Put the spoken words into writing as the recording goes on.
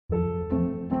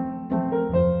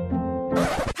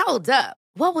Hold up.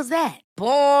 What was that?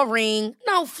 Boring.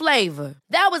 No flavor.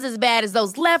 That was as bad as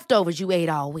those leftovers you ate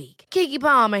all week. Keke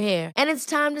Palmer here, and it's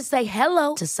time to say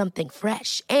hello to something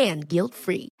fresh and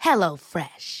guilt-free. Hello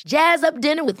Fresh. Jazz up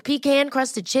dinner with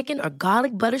pecan-crusted chicken or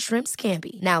garlic butter shrimp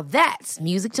scampi. Now that's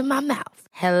music to my mouth.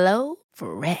 Hello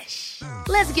Fresh.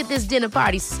 Let's get this dinner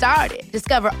party started.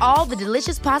 Discover all the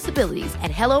delicious possibilities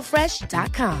at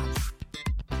hellofresh.com.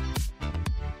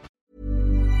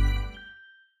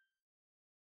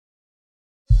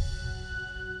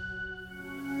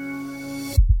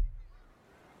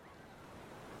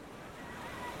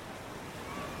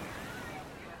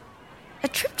 A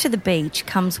trip to the beach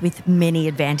comes with many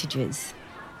advantages.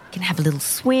 You can have a little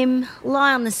swim,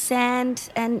 lie on the sand,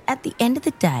 and at the end of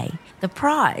the day, the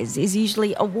prize is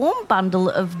usually a warm bundle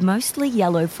of mostly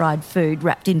yellow fried food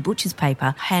wrapped in butcher's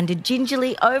paper, handed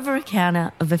gingerly over a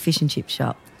counter of a fish and chip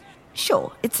shop.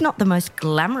 Sure, it's not the most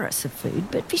glamorous of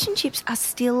food, but fish and chips are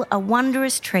still a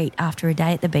wondrous treat after a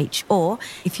day at the beach, or,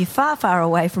 if you're far, far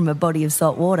away from a body of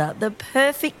salt water, the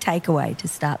perfect takeaway to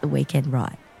start the weekend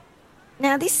right.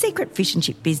 Now, this secret fish and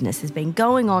chip business has been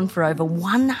going on for over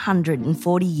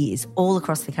 140 years all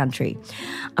across the country.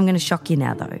 I'm going to shock you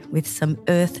now, though, with some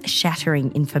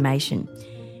earth-shattering information.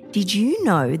 Did you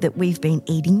know that we've been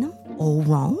eating them all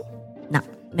wrong? No,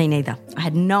 me neither. I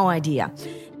had no idea.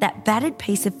 That battered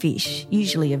piece of fish,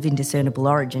 usually of indiscernible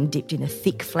origin, dipped in a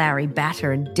thick, floury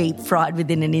batter and deep fried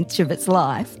within an inch of its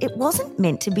life, it wasn't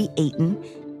meant to be eaten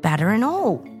batter and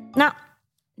all. No,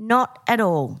 not at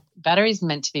all. Batter is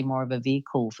meant to be more of a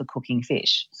vehicle for cooking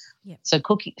fish. Yep. So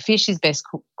fish is best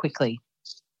cooked quickly,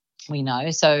 we know.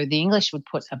 So the English would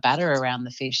put a batter around the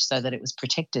fish so that it was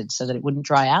protected, so that it wouldn't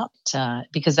dry out,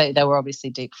 because they were obviously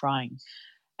deep frying.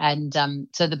 And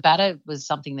so the batter was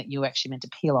something that you actually meant to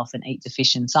peel off and eat the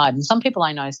fish inside. And some people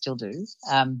I know still do,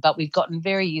 but we've gotten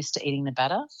very used to eating the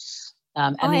batter.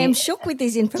 I am shook with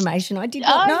this information. I did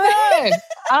not know.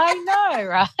 I know,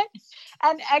 right?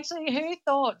 And actually, who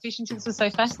thought fish and chips was so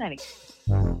fascinating?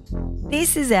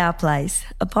 This is Our Place,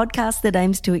 a podcast that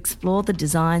aims to explore the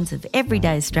designs of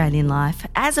everyday Australian life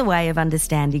as a way of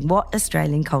understanding what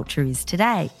Australian culture is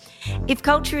today. If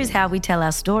culture is how we tell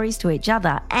our stories to each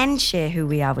other and share who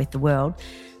we are with the world,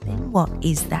 then what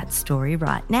is that story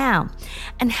right now?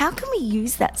 And how can we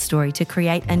use that story to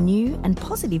create a new and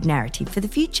positive narrative for the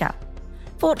future?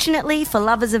 Fortunately, for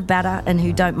lovers of batter and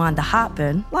who don't mind the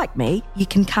heartburn, like me, you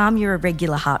can calm your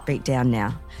irregular heartbeat down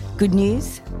now. Good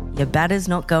news, your batter's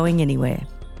not going anywhere.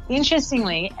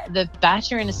 Interestingly, the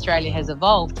batter in Australia has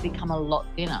evolved to become a lot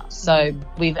thinner. So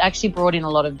we've actually brought in a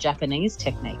lot of Japanese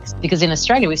techniques, because in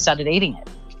Australia we started eating it.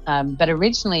 But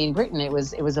originally in Britain it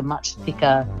was a much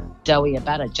thicker, doughier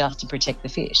batter just to protect the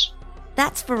fish.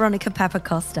 That's Veronica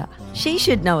Papacosta. She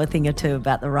should know a thing or two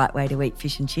about the right way to eat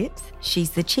fish and chips. She's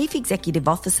the Chief Executive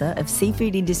Officer of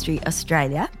Seafood Industry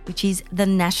Australia, which is the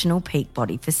national peak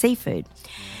body for seafood.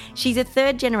 She's a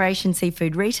third-generation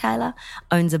seafood retailer,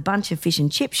 owns a bunch of fish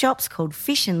and chip shops called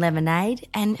Fish and Lemonade,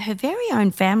 and her very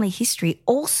own family history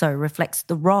also reflects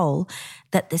the role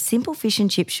that the simple fish and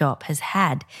chip shop has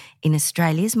had in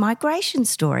Australia's migration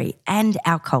story and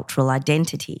our cultural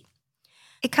identity.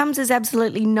 It comes as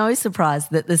absolutely no surprise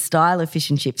that the style of fish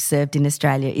and chips served in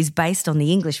Australia is based on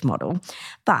the English model,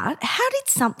 but how did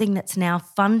something that's now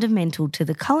fundamental to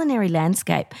the culinary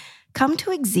landscape come to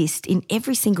exist in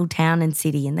every single town and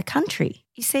city in the country?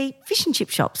 You see, fish and chip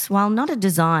shops, while not a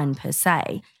design per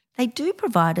se, they do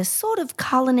provide a sort of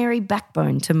culinary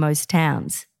backbone to most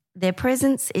towns. Their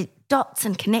presence, it dots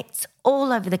and connects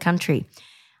all over the country.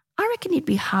 I reckon you'd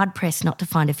be hard-pressed not to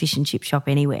find a fish and chip shop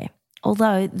anywhere,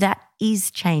 although that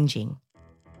is changing.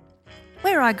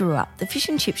 Where I grew up, the fish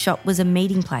and chip shop was a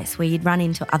meeting place where you'd run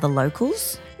into other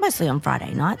locals, mostly on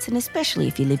Friday nights, and especially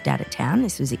if you lived out of town,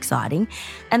 this was exciting.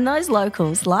 And those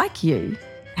locals, like you,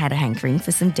 had a hankering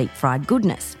for some deep-fried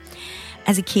goodness.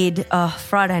 As a kid,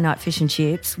 Friday night fish and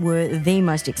chips were the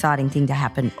most exciting thing to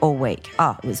happen all week.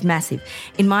 Oh, it was massive.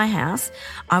 In my house,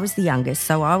 I was the youngest,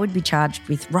 so I would be charged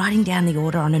with writing down the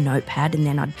order on a notepad, and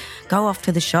then I'd go off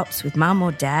to the shops with mum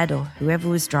or dad or whoever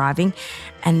was driving,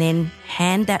 and then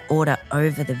hand that order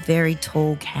over the very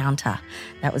tall counter.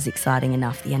 That was exciting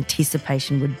enough. The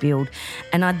anticipation would build.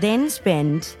 And I'd then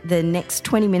spend the next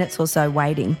 20 minutes or so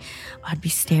waiting. I'd be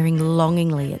staring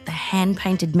longingly at the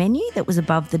hand-painted menu that was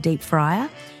above the deep fryer,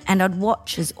 and I'd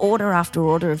watch as order after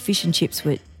order of fish and chips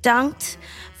were dunked,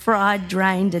 fried,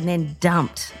 drained, and then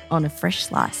dumped on a fresh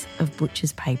slice of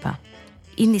butcher's paper.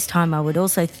 In this time, I would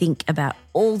also think about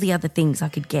all the other things I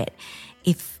could get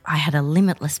if I had a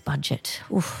limitless budget.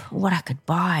 What I could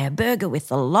buy, a burger with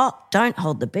the lot, don't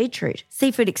hold the beetroot.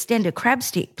 Seafood extender crab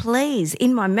stick, please,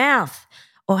 in my mouth.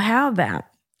 Or how about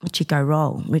or Chico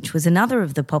roll, which was another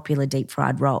of the popular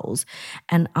deep-fried rolls,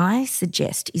 and I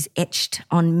suggest is etched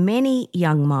on many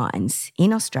young minds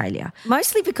in Australia,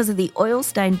 mostly because of the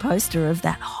oil-stained poster of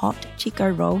that hot Chico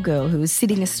roll girl who was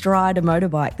sitting astride a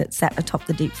motorbike that sat atop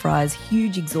the deep fryer's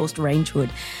huge exhaust range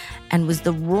hood and was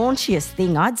the raunchiest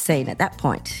thing I'd seen at that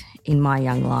point in my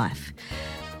young life.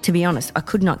 To be honest, I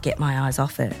could not get my eyes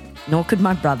off her, nor could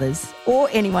my brothers or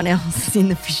anyone else in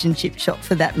the fish and chip shop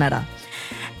for that matter.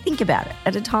 Think about it.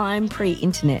 At a time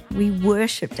pre-internet, we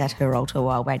worshipped at her altar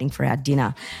while waiting for our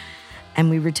dinner, and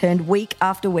we returned week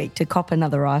after week to cop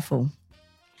another rifle.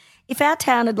 If our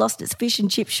town had lost its fish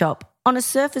and chip shop, on a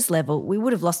surface level, we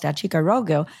would have lost our Chico roll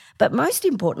girl, but most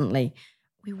importantly,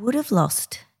 we would have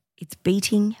lost its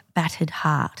beating, battered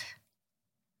heart.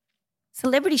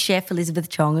 Celebrity chef Elizabeth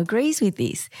Chong agrees with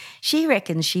this. She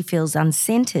reckons she feels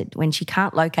unscented when she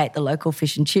can't locate the local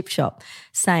fish and chip shop.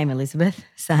 Same, Elizabeth,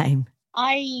 same.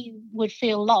 I would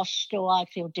feel lost, or I'd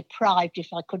feel deprived if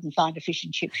I couldn't find a fish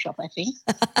and chip shop, I think.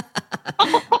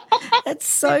 That's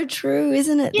so true,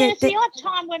 isn't it? Yeah, it's the odd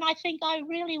time when I think I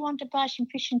really want to buy some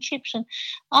fish and chips, and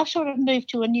I've sort of moved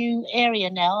to a new area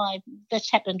now.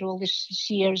 That's happened all this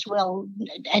year as well,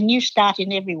 a new start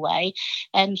in every way.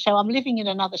 And so I'm living in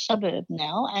another suburb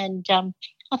now, and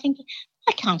I think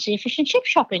I can't see a fish and chip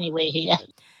shop anywhere here.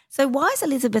 So why is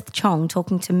Elizabeth Chong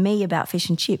talking to me about fish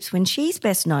and chips when she's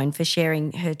best known for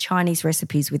sharing her Chinese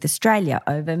recipes with Australia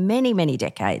over many, many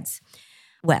decades?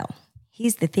 Well,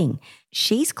 here's the thing.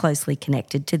 She's closely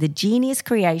connected to the genius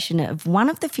creation of one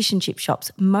of the fish and chip shop's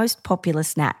most popular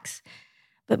snacks.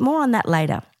 But more on that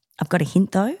later. I've got a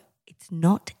hint though. It's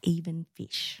not even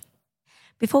fish.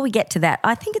 Before we get to that,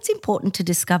 I think it's important to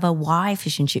discover why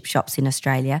fish and chip shops in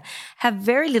Australia have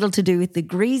very little to do with the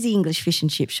greasy English fish and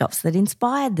chip shops that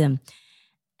inspired them.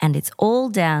 And it's all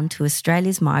down to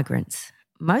Australia's migrants,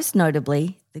 most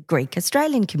notably the Greek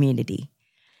Australian community.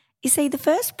 You see, the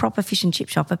first proper fish and chip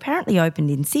shop apparently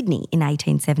opened in Sydney in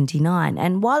 1879,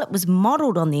 and while it was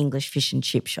modelled on the English fish and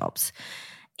chip shops,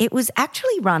 it was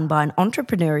actually run by an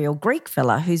entrepreneurial Greek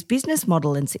fella whose business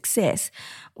model and success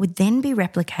would then be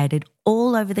replicated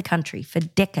all over the country for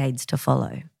decades to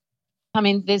follow. I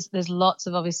mean, there's lots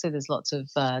of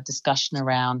discussion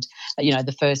around,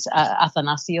 the first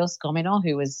Athanasios Gomino,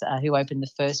 who opened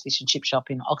the first fish and chip shop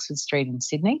in Oxford Street in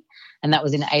Sydney, and that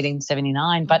was in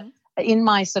 1879. But in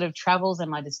my sort of travels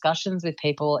and my discussions with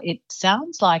people, it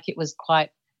sounds like it was quite,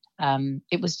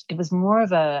 it was more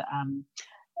of a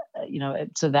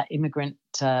sort of that immigrant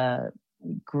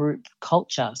group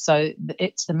culture. So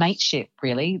it's the mateship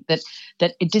really that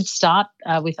it did start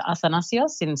with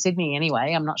Athanasios in Sydney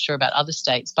anyway. I'm not sure about other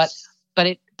states, but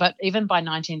even by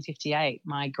 1958,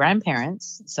 my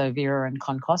grandparents, so Vera and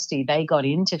Con Costi, they got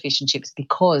into fish and chips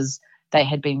because they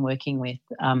had been working with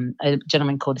a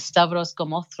gentleman called Stavros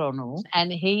Gomothronu,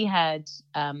 and he had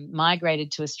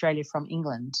migrated to Australia from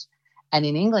England. And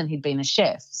in England, he'd been a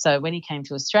chef. So when he came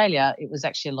to Australia, it was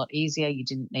actually a lot easier.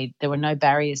 There were no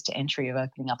barriers to entry of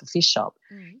opening up a fish shop.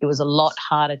 It was a lot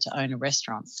harder to own a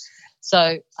restaurant.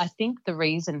 So I think the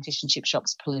reason fish and chip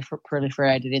shops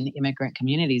proliferated in the immigrant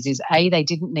communities is, A, they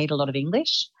didn't need a lot of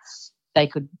English. They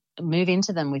could move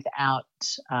into them without,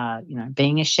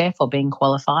 being a chef or being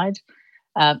qualified.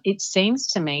 It seems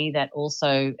to me that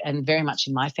also, and very much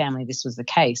in my family this was the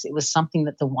case, it was something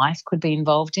that the wife could be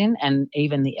involved in, and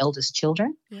even the eldest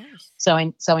children. Yes.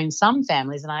 So in some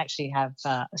families, and I actually have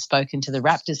spoken to the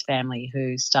Raptors family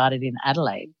who started in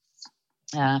Adelaide,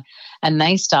 and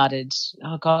they started,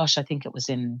 I think it was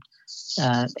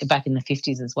back in the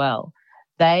 50s as well.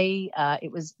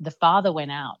 It was the father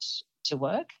went out to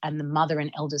work, and the mother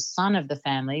and eldest son of the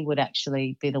family would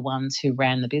actually be the ones who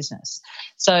ran the business.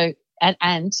 So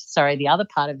And the other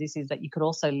part of this is that you could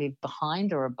also live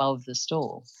behind or above the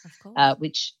stall,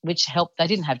 which helped. They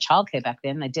didn't have childcare back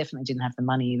then. They definitely didn't have the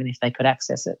money, even if they could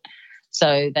access it.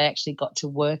 So they actually got to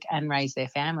work and raise their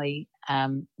family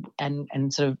and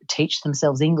sort of teach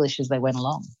themselves English as they went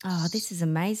along. Oh, this is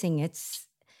amazing.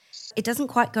 It doesn't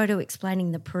quite go to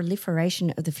explaining the proliferation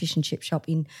of the fish and chip shop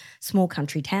in small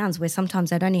country towns where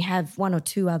sometimes they'd only have one or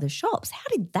two other shops. How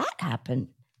did that happen?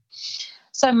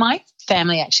 So my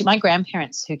family, actually, my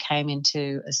grandparents who came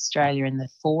into Australia in the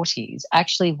 40s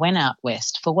actually went out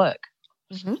west for work.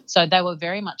 Mm-hmm. So they were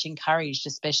very much encouraged,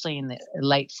 especially in the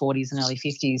late 40s and early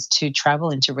 50s, to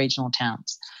travel into regional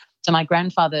towns. So my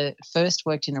grandfather first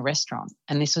worked in a restaurant,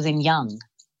 and this was in Young.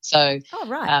 So,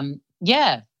 in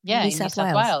New South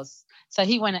Wales. So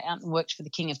he went out and worked for the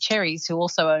King of Cherries, who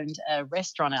also owned a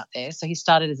restaurant out there. So he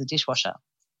started as a dishwasher.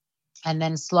 And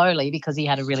then slowly, because he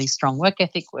had a really strong work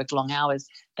ethic, worked long hours,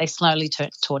 they slowly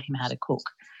taught him how to cook.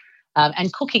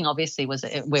 And cooking obviously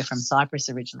we're from Cyprus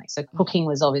originally. So cooking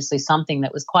was obviously something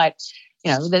that was quite,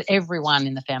 that everyone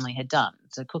in the family had done.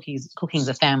 So cooking's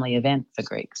a family event for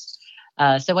Greeks.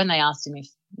 So when they asked him if,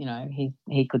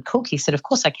 he could cook, he said, of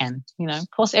course I can.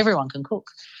 Of course everyone can cook.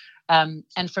 And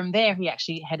from there, he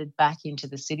actually headed back into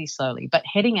the city slowly. But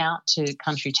heading out to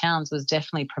country towns was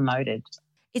definitely promoted.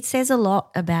 It says a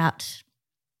lot about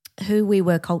who we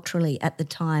were culturally at the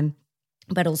time,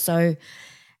 but also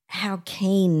how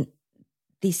keen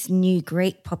this new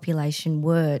Greek population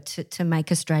were to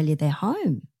make Australia their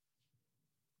home.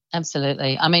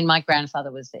 Absolutely. I mean, my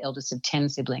grandfather was the eldest of 10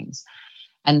 siblings.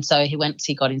 And so once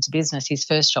he got into business, his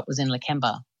first shop was in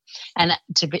Lakemba.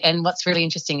 And what's really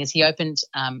interesting is he opened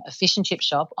a fish and chip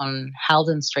shop on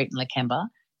Halden Street in Lakemba.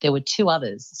 There were 2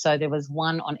 others. So there was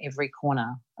one on every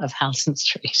corner of Halden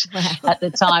Street at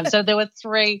the time. So there were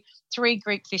three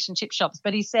Greek fish and chip shops.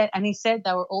 But he said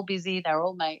they were all busy, they were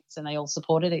all mates, and they all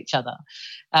supported each other.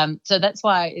 So that's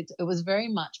why it was very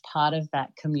much part of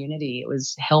that community. It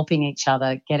was helping each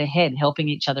other get ahead, helping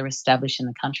each other establish in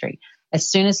the country. As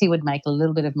soon as he would make a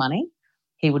little bit of money,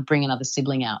 he would bring another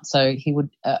sibling out. So he would,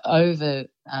 over,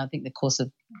 I think, the course of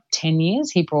 10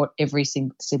 years, he brought every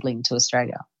sibling to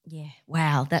Australia. Yeah.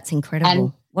 Wow, that's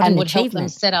incredible. What an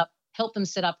achievement. Help them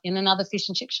set up in another fish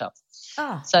and chip shop.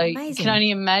 Oh, so amazing. You can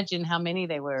only imagine how many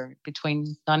there were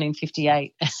between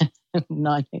 1958 and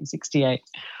 1968.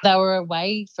 They were a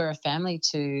way for a family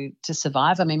to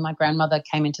survive. I mean, my grandmother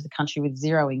came into the country with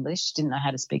 0 English, didn't know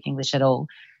how to speak English at all.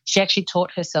 She actually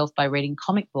taught herself by reading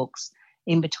comic books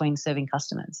in between serving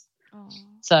customers. Oh,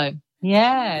 so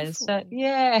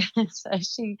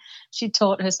she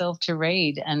taught herself to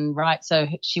read and write. So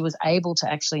she was able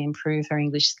to actually improve her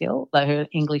English skill, her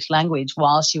English language,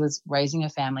 while she was raising her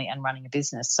family and running a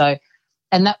business. So,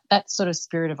 and that sort of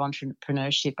spirit of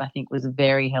entrepreneurship, I think, was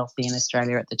very healthy in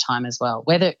Australia at the time as well.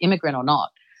 Whether immigrant or not,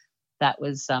 that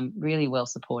was really well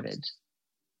supported.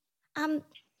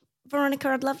 Veronica,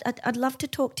 I'd love to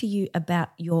talk to you about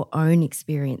your own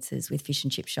experiences with fish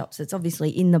and chip shops. It's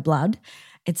obviously in the blood.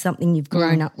 It's something you've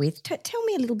grown up with. Tell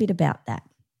me a little bit about that.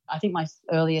 I think my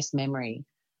earliest memory,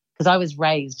 because I was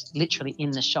raised literally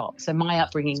in the shop, so my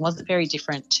upbringing wasn't very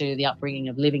different to the upbringing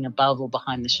of living above or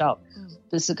behind the shop.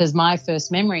 This is because my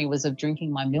first memory was of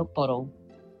drinking my milk bottle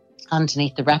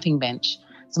underneath the wrapping bench.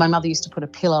 So my mother used to put a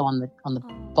pillow on the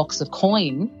box of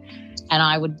coin, and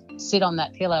I would sit on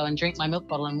that pillow and drink my milk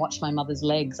bottle and watch my mother's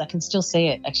legs. I can still see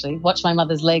it, actually. Watch my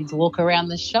mother's legs walk around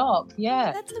the shop.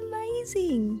 Yeah. That's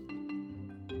amazing.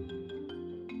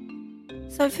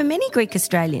 So for many Greek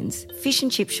Australians, fish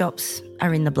and chip shops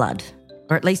are in the blood,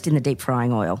 or at least in the deep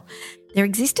frying oil. Their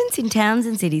existence in towns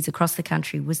and cities across the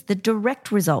country was the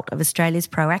direct result of Australia's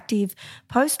proactive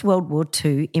post-World War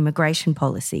II immigration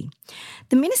policy.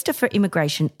 The Minister for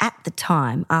Immigration at the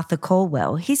time, Arthur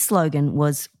Calwell, his slogan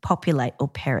was "Populate or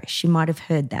Perish." You might have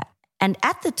heard that. And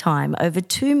at the time, over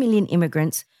 2 million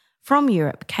immigrants from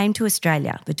Europe came to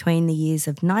Australia between the years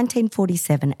of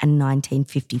 1947 and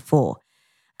 1954.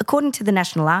 According to the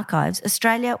National Archives,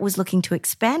 Australia was looking to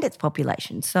expand its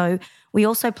population, so we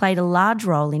also played a large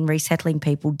role in resettling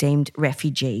people deemed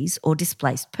refugees or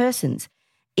displaced persons,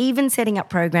 even setting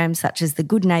up programs such as the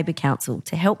Good Neighbour Council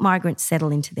to help migrants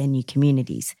settle into their new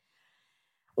communities.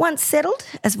 Once settled,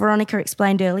 as Veronica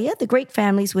explained earlier, the Greek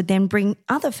families would then bring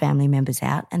other family members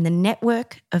out and the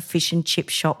network of fish and chip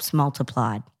shops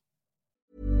multiplied.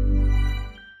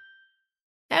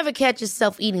 Ever catch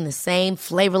yourself eating the same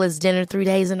flavorless dinner 3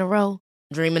 days in a row?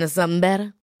 Dreaming of something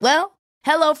better? Well,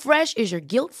 HelloFresh is your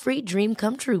guilt-free dream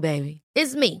come true, baby.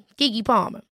 It's me, Keke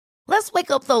Palmer. Let's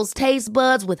wake up those taste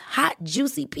buds with hot,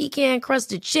 juicy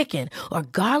pecan-crusted chicken or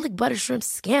garlic butter shrimp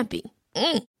scampi.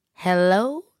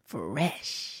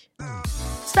 HelloFresh.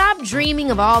 Stop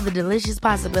dreaming of all the delicious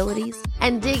possibilities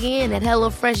and dig in at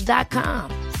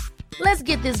HelloFresh.com. Let's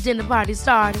get this dinner party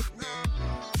started.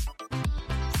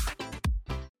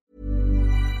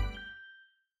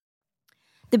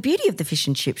 The beauty of the fish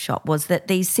and chip shop was that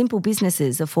these simple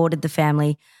businesses afforded the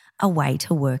family a way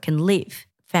to work and live.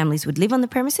 Families would live on the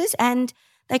premises and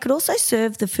they could also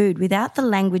serve the food without the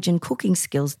language and cooking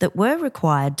skills that were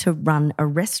required to run a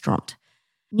restaurant.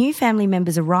 New family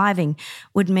members arriving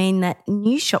would mean that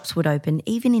new shops would open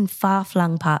even in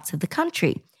far-flung parts of the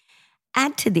country.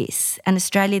 Add to this an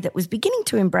Australia that was beginning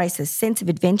to embrace a sense of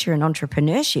adventure and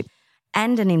entrepreneurship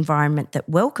and an environment that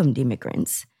welcomed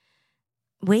immigrants.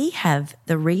 We have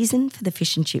the reason for the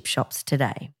fish and chip shops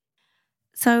today.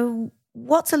 So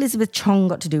what's Elizabeth Chong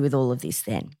got to do with all of this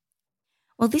then?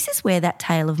 Well, this is where that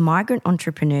tale of migrant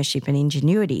entrepreneurship and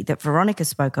ingenuity that Veronica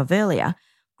spoke of earlier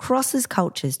crosses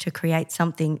cultures to create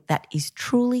something that is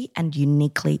truly and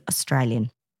uniquely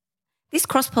Australian. This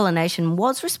cross-pollination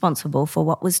was responsible for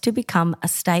what was to become a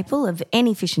staple of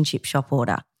any fish and chip shop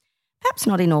order. Perhaps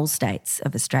not in all states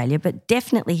of Australia, but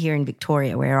definitely here in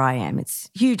Victoria where I am. It's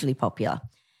hugely popular.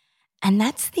 And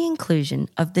that's the inclusion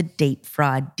of the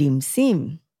deep-fried dim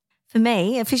sim. For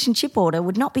me, a fish and chip order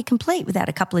would not be complete without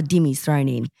a couple of dimmies thrown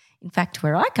in. In fact,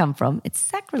 where I come from, it's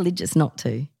sacrilegious not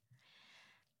to.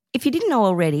 If you didn't know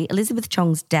already, Elizabeth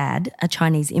Chong's dad, a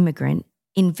Chinese immigrant,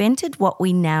 invented what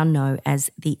we now know as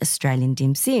the Australian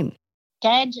dim sim.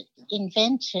 Dad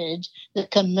invented the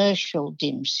commercial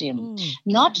dim sim,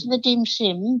 not the dim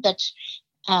sim that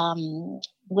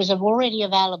was already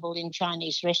available in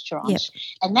Chinese restaurants. Yep.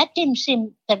 And that dim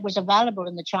sim that was available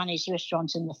in the Chinese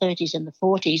restaurants in the 30s and the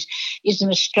 40s is an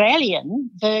Australian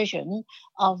version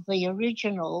of the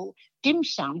original dim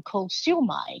sum called siu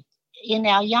mai in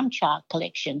our yum cha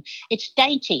collection. It's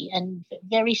dainty and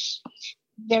very,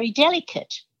 very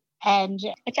delicate. And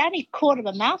it's only a quarter of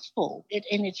a mouthful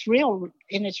in its real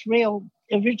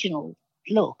original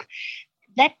look.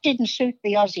 That didn't suit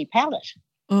the Aussie palate.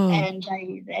 And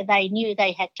they knew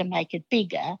they had to make it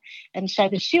bigger. And so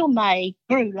the siu mai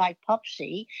grew like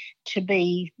Popsy to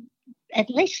be at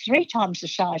least 3 times the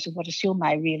size of what a siu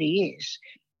mai really is.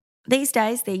 These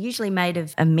days, they're usually made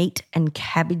of a meat and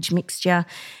cabbage mixture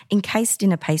encased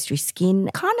in a pastry skin,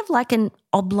 kind of like an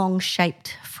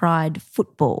oblong-shaped fried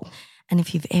football. And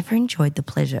if you've ever enjoyed the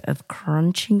pleasure of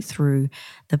crunching through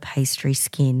the pastry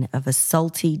skin of a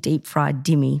salty, deep-fried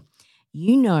dimmy,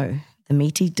 you know the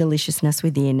meaty deliciousness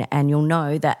within, and you'll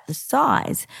know that the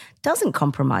size doesn't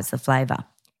compromise the flavour.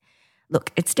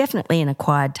 Look, it's definitely an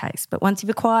acquired taste, but once you've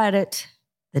acquired it,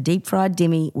 the deep-fried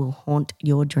dimmy will haunt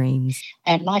your dreams.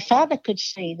 And my father could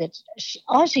see that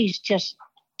Aussies just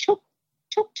took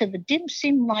to the dim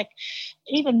sim like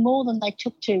even more than they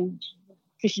took to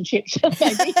fish and chips,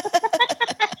 maybe.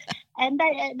 And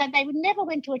they never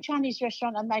went to a Chinese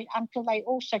restaurant until they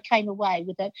also came away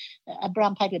with a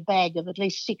brown paper bag of at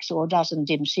least 6 or a dozen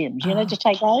dim sims, to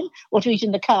take home or to eat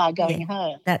in the car going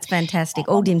home. That's fantastic.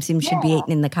 All dim sims should be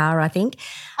eaten in the car, I think.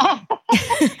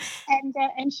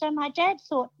 And so my dad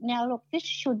thought, now look, this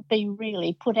should be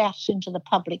really put out into the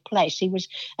public place. He was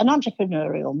an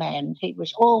entrepreneurial man. He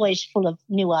was always full of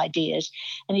new ideas.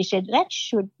 And he said,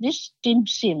 this dim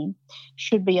sim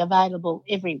should be available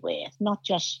everywhere, not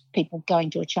just people going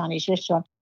to a Chinese restaurant.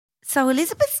 So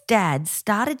Elizabeth's dad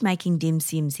started making dim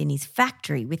sims in his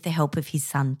factory with the help of his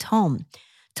son Tom.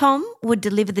 Tom would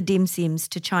deliver the dim sims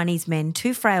to Chinese men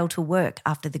too frail to work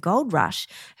after the gold rush,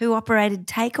 who operated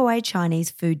takeaway Chinese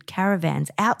food caravans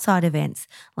outside events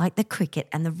like the cricket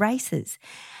and the races.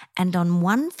 And on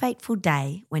one fateful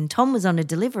day, when Tom was on a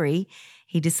delivery,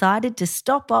 he decided to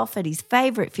stop off at his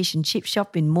favourite fish and chip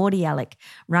shop in Mordialloc,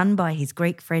 run by his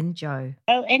Greek friend Joe.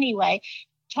 Oh, anyway,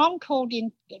 Tom called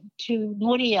in to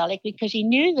Mordialloc because he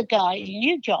knew the guy, he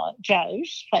knew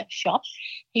Joe's shop.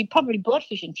 He probably bought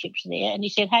fish and chips there, and he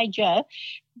said, "Hey, Joe,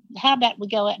 how about we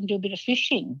go out and do a bit of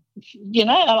fishing?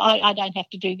 I don't have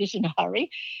to do this in a hurry."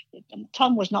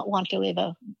 Tom was not one to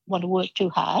ever want to work too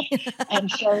hard. And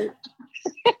so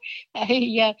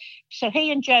he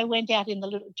and Joe went out in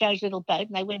Joe's little boat,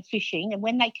 and they went fishing. And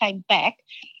when they came back,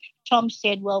 Tom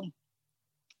said, "Well,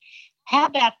 how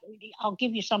about I'll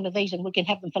give you some of these and we can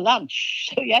have them for lunch?"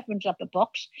 So he opens up a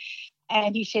box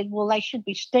and he said, "Well, they should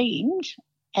be steamed."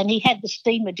 And he had the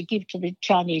steamer to give to the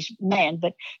Chinese man,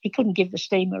 but he couldn't give the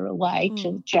steamer away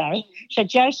to Joe. So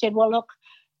Joe said, "Well, look,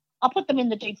 I'll put them in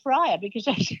the deep fryer because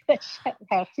that's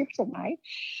how chips are made."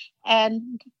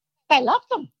 And they loved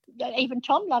them. Even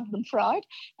Tom loved them fried.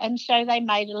 And so they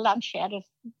made a lunch out of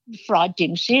fried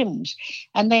dim sims.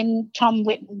 And then Tom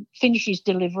went and finished his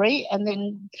delivery. And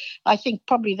then I think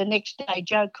probably the next day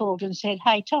Joe called and said,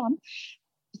 "Hey, Tom,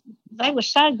 they were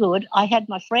so good. I had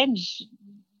my friends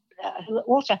who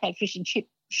also had fish and chip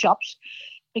shops,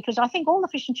 because I think all the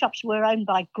fish and shops were owned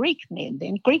by Greek men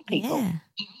then, Greek people." Yeah.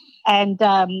 And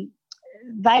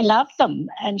they loved them.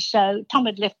 And so Tom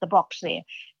had left the box there.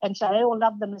 And so they all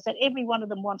loved them and said every one of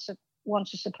them wants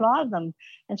a supply of them.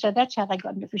 And so that's how they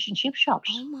got into fish and chip shops.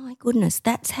 Oh, my goodness.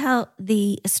 That's how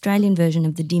the Australian version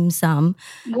of the dim sum,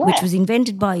 which was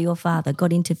invented by your father,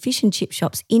 got into fish and chip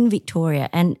shops in Victoria.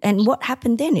 And what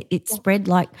happened then? It spread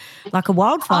like a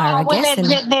wildfire, I guess.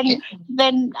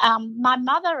 Then my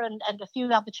mother and a few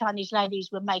other Chinese ladies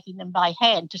were making them by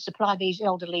hand to supply these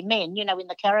elderly men, in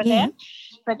the caravan.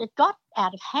 Yeah. But it got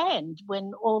out of hand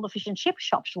when all the fish and chip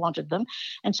shops wanted them.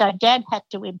 And so Dad had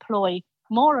to employ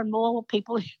more and more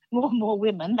people, more and more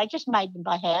women. They just made them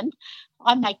by hand.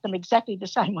 I make them exactly the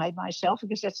same way myself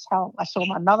because that's how I saw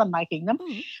my mother making them.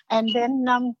 And then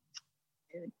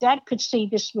Dad could see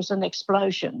this was an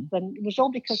explosion, but it was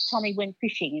all because Tommy went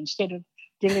fishing instead of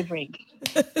delivering.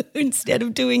 Instead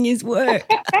of doing his work.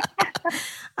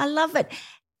 I love it.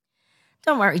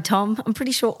 Don't worry, Tom. I'm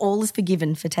pretty sure all is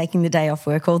forgiven for taking the day off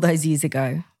work all those years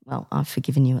ago. Well, I've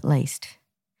forgiven you at least.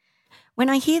 When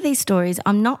I hear these stories,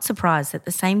 I'm not surprised that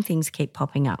the same things keep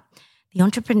popping up. The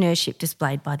entrepreneurship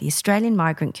displayed by the Australian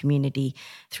migrant community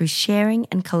through sharing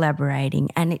and collaborating,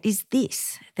 and it is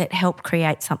this that helped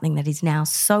create something that is now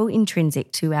so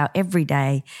intrinsic to our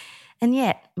everyday, and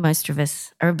yet most of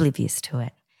us are oblivious to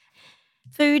it.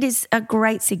 Food is a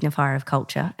great signifier of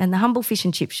culture, and the humble fish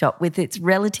and chip shop, with its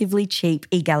relatively cheap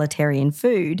egalitarian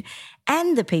food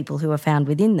and the people who are found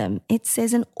within them, it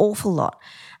says an awful lot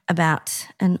about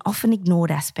an often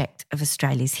ignored aspect of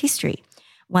Australia's history,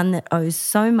 one that owes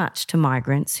so much to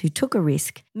migrants who took a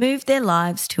risk, moved their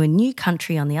lives to a new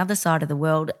country on the other side of the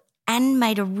world and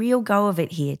made a real go of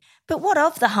it here. But what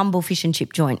of the humble fish and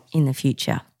chip joint in the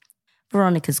future?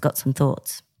 Veronica's got some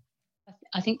thoughts.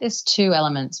 I think there's two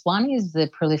elements. One is the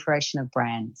proliferation of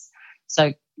brands.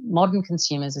 So modern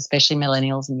consumers, especially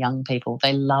millennials and young people,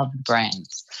 they love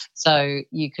brands. So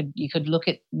you look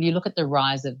at the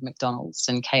rise of McDonald's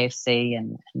and KFC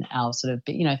and our sort of,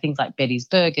 things like Betty's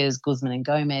Burgers, Guzman and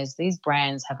Gomez. These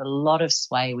brands have a lot of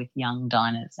sway with young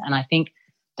diners, and I think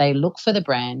they look for the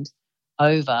brand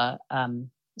over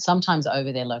sometimes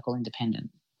over their local independent.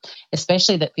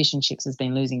 Especially that fish and chips has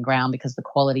been losing ground because the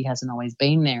quality hasn't always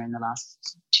been there in the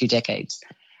last 2 decades.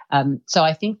 So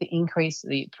I think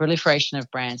the proliferation of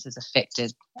brands has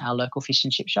affected our local fish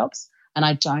and chip shops, and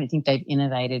I don't think they've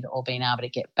innovated or been able to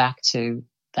get back to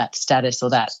that status or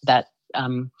that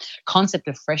concept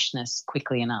of freshness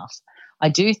quickly enough. I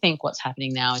do think what's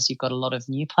happening now is you've got a lot of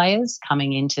new players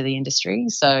coming into the industry,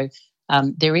 so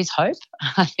there is hope.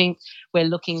 I think we're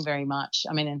looking very much,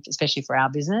 and especially for our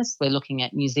business, we're looking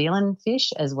at New Zealand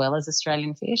fish as well as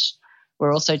Australian fish.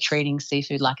 We're also treating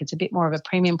seafood like it's a bit more of a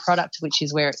premium product, which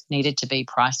is where it's needed to be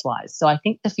price-wise. So I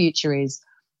think the future is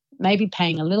maybe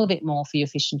paying a little bit more for your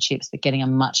fish and chips, but getting a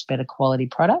much better quality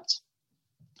product.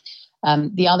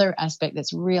 The other aspect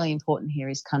that's really important here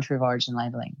is country of origin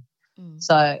labelling.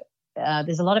 So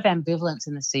there's a lot of ambivalence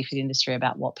in the seafood industry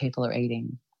about what people are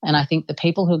eating. And I think the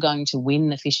people who are going to win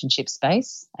the fish and chip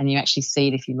space, and you actually see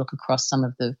it if you look across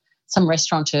some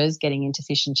restaurateurs getting into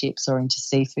fish and chips or into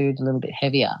seafood a little bit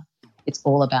heavier, it's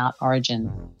all about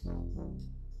origin.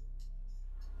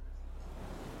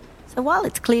 So while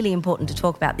it's clearly important to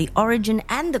talk about the origin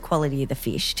and the quality of the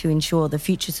fish to ensure the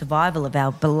future survival of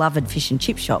our beloved fish and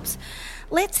chip shops,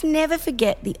 let's never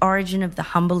forget the origin of the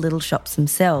humble little shops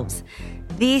themselves.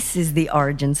 This is the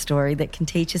origin story that can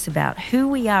teach us about who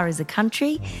we are as a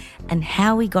country and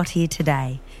how we got here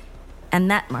today. And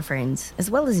that, my friends,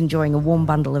 as well as enjoying a warm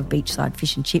bundle of beachside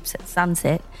fish and chips at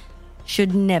sunset,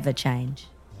 should never change.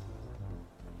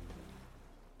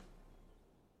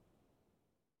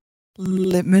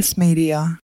 Litmus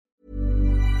Media.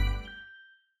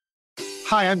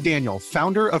 Hi, I'm Daniel,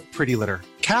 founder of Pretty Litter.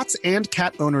 Cats and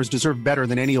cat owners deserve better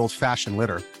than any old-fashioned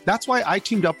litter. That's why I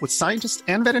teamed up with scientists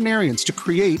and veterinarians to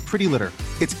create Pretty Litter.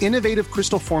 Its innovative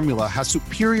crystal formula has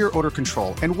superior odor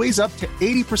control and weighs up to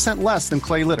 80% less than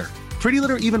clay litter. Pretty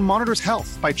Litter even monitors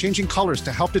health by changing colors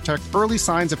to help detect early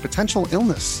signs of potential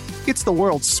illness. It's the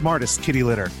world's smartest kitty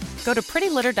litter. Go to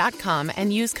prettylitter.com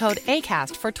and use code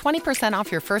ACAST for 20%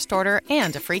 off your first order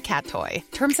and a free cat toy.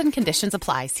 Terms and conditions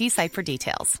apply. See site for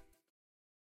details.